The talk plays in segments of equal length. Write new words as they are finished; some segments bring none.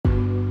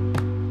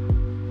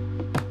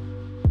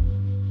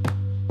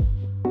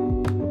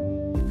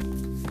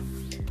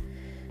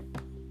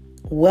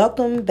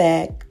Welcome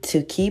back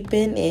to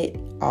Keeping It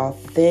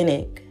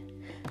Authentic.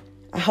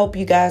 I hope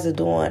you guys are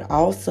doing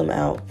awesome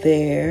out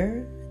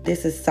there.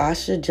 This is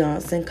Sasha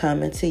Johnson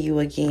coming to you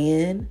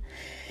again.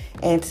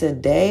 And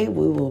today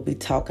we will be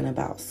talking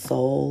about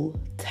soul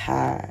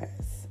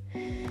ties.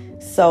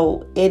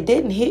 So it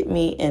didn't hit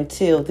me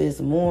until this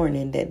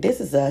morning that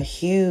this is a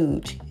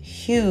huge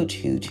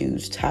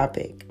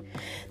topic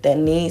that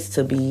needs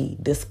to be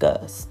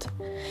discussed.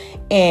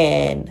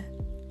 And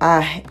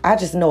I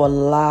just know a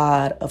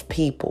lot of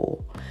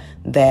people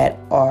that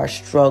are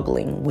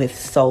struggling with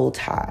soul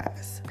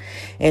ties.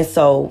 And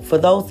so for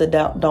those that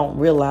don't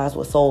realize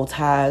what soul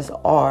ties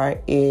are,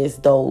 is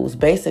those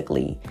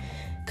basically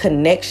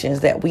connections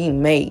that we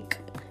make,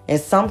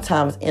 and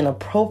sometimes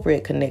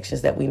inappropriate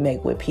connections that we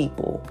make with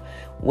people,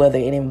 whether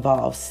it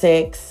involves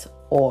sex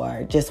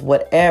or just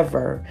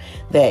whatever,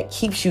 that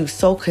keeps you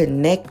so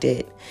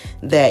connected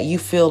that you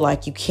feel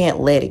like you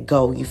can't let it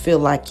go. You feel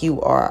like you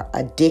are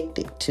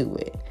addicted to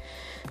it.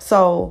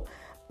 So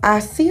I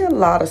see a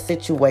lot of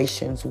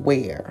situations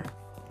where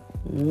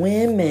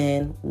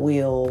women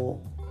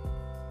will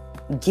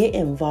get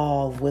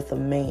involved with a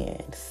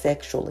man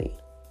sexually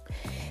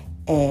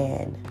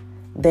and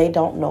they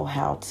don't know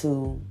how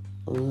to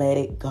let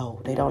it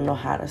go. They don't know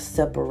how to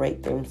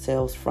separate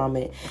themselves from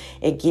it.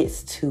 It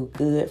gets too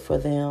good for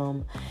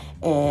them.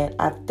 And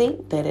I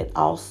think that it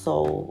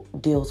also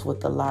deals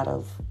with a lot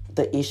of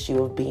the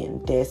issue of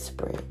being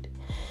desperate.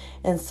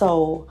 And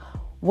so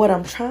what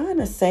I'm trying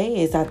to say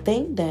is I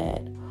think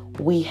that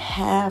we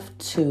have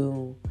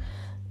to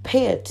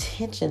pay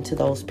attention to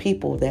those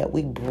people that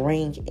we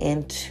bring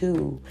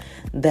into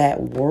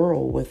that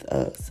world with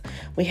us.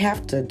 We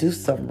have to do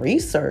some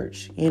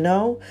research,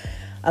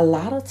 A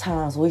lot of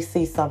times we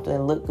see something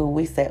that look good,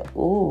 we say,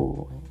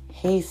 ooh,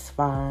 he's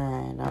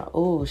fine, or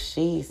ooh,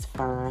 she's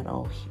fine,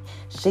 or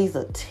she's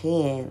a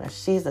 10, or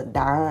she's a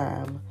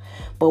dime.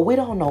 But we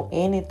don't know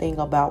anything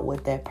about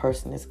what that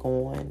person is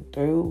going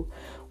through,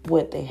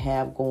 what they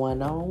have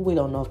going on. We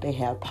don't know if they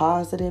have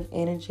positive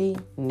energy,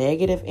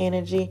 negative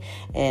energy.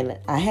 And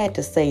I had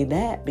to say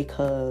that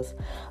because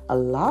a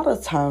lot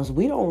of times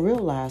we don't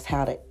realize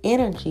how the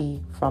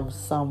energy from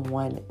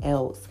someone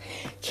else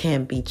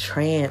can be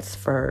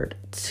transferred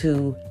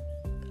to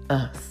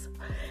us.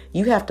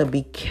 You have to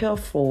be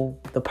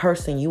careful the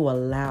person you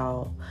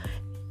allow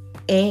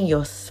in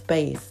your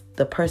space,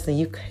 the person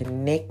you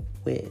connect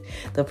with,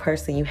 the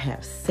person you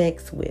have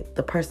sex with,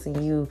 the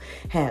person you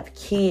have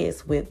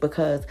kids with,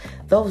 because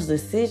those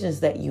decisions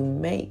that you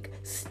make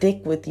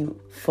stick with you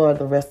for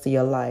the rest of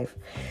your life.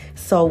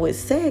 So with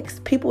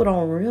sex, people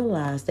don't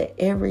realize that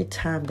every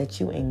time that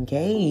you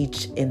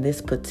engage in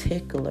this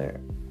particular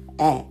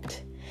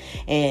act,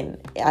 and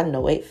I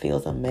know it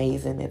feels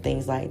amazing and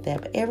things like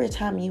that, but every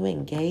time you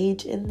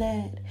engage in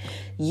that,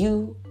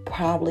 you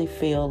probably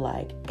feel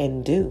like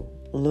and do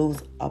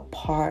lose a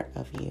part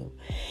of you.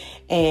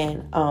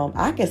 And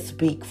I can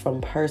speak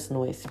from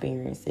personal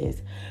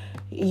experiences.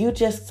 You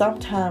just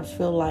sometimes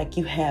feel like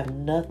you have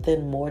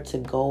nothing more to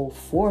go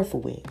forth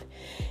with.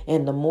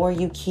 And the more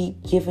you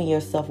keep giving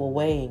yourself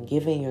away,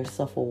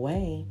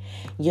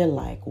 you're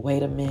like,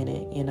 wait a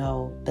minute,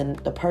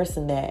 the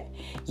person that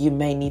you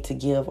may need to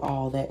give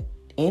all that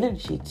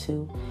energy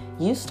to,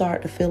 you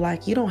start to feel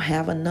like you don't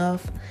have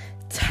enough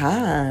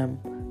time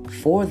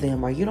for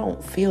them, or you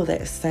don't feel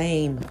that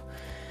same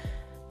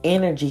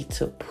energy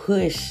to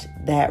push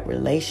that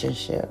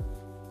relationship.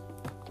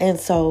 And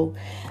so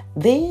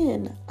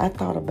then I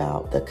thought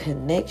about the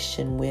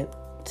connection with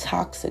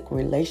toxic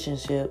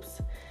relationships,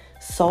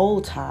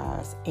 soul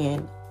ties,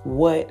 and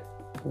what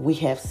we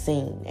have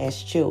seen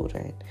as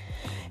children.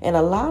 And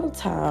a lot of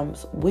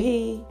times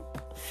we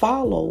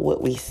follow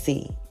what we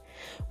see.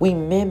 We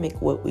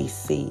mimic what we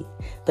see.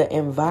 The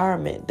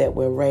environment that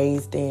we're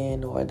raised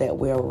in or that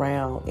we're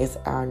around is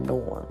our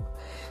norm.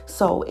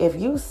 So if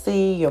you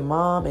see your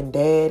mom and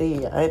daddy,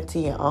 your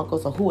auntie and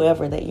uncles, or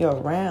whoever that you're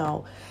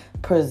around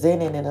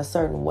presenting in a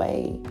certain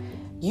way,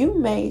 you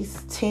may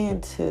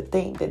tend to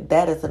think that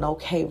that is an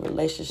okay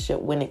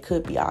relationship when it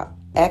could be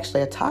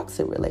actually a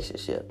toxic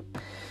relationship.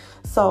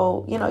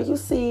 So, you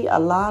see a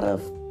lot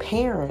of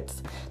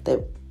parents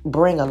that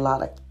bring a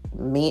lot of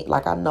men.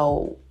 Like I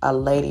know a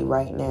lady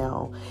right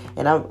now,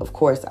 and I'm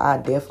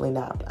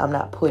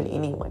not putting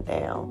anyone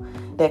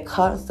down, that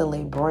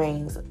constantly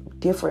brings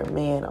different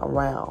men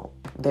around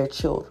their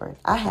children.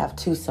 I have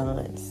 2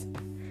 sons.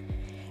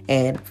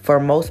 And for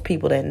most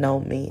people that know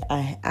me,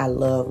 I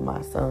love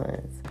my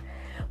sons.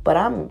 But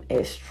I'm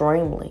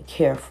extremely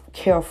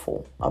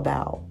careful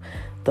about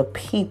the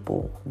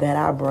people that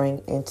I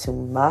bring into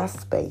my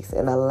space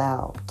and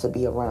allow to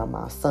be around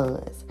my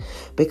sons.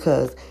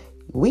 Because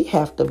we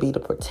have to be the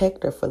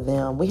protector for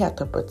them. We have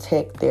to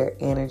protect their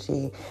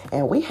energy.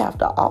 And we have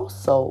to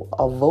also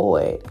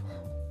avoid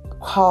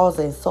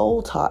causing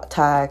soul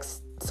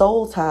ties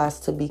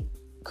to be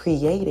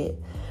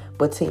created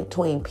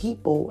between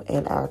people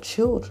and our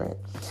children,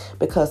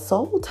 because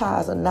soul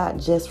ties are not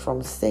just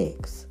from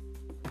sex.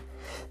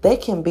 They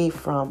can be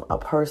from a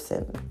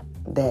person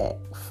that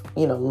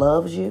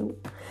loves you.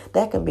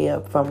 That can be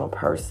from a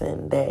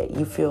person that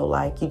you feel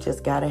like you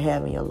just got to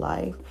have in your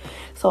life.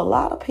 So a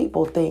lot of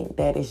people think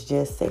that it's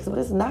just sex, but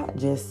it's not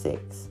just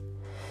sex.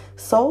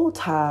 Soul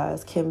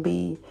ties can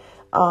be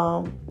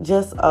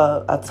just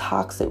a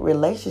toxic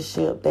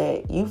relationship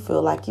that you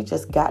feel like you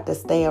just got to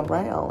stay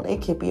around.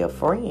 It could be a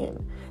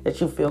friend that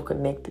you feel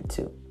connected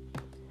to.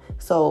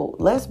 So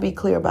let's be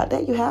clear about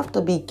that. You have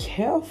to be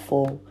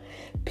careful,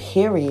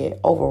 period,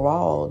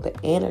 overall, the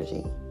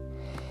energy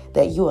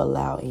that you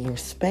allow in your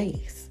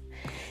space.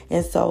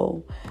 And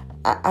so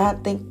I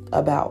think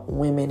about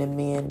women and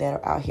men that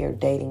are out here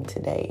dating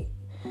today.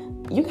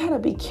 You got to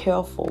be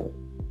careful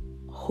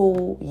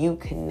who you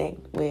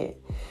connect with.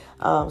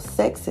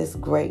 Sex is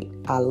great.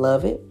 I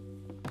love it.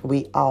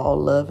 We all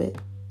love it.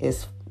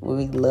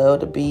 We love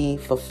to be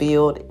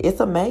fulfilled.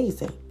 It's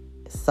amazing.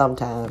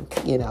 Sometimes,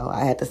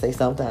 I had to say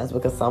sometimes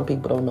because some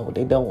people don't know what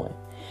they're doing.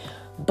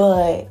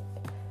 But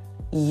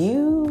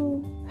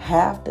you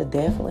have to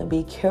definitely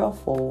be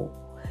careful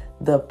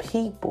the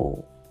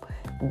people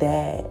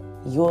that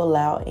you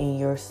allow in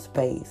your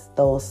space,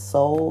 those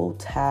soul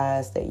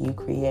ties that you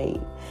create.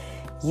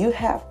 You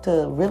have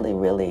to really,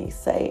 really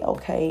say,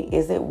 okay,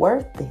 is it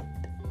worth it?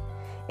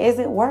 Is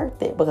it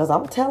worth it? Because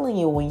I'm telling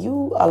you, when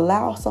you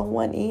allow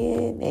someone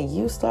in and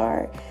you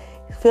start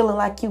feeling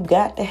like you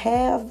got to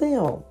have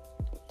them,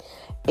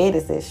 it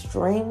is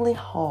extremely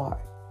hard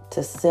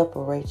to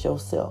separate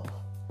yourself.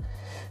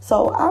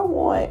 So I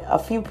want a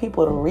few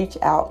people to reach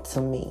out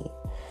to me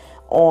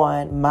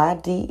on my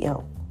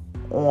DM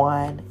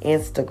on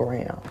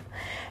Instagram.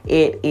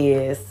 It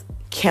is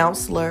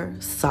Counselor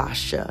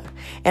Sasha.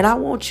 And I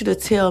want you to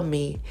tell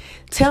me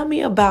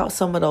about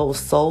some of those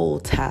soul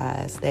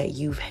ties that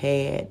you've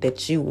had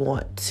that you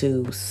want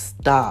to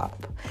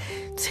stop.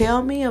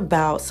 Tell me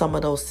about some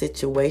of those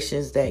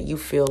situations that you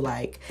feel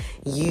like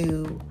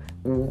you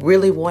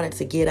really wanted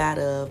to get out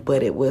of,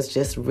 but it was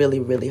just really,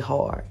 really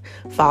hard.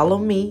 Follow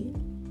me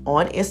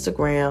on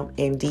Instagram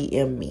and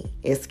DM me.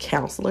 It's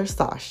Counselor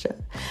Sasha.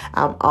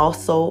 I'm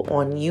also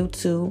on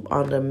YouTube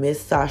under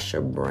Miss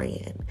Sasha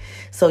brand.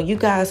 So you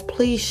guys,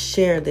 please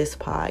share this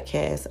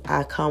podcast.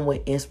 I come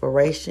with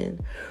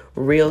inspiration,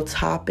 real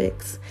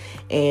topics,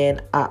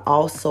 and I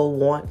also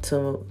want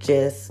to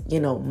just,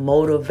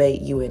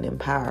 motivate you and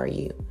empower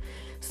you.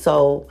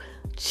 So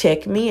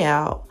check me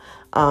out.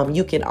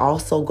 You can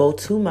also go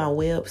to my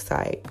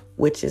website,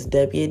 which is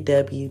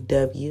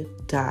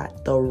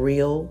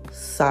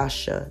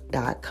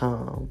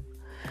www.therealsasha.com.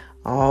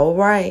 All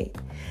right.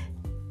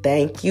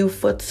 Thank you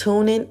for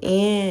tuning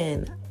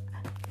in.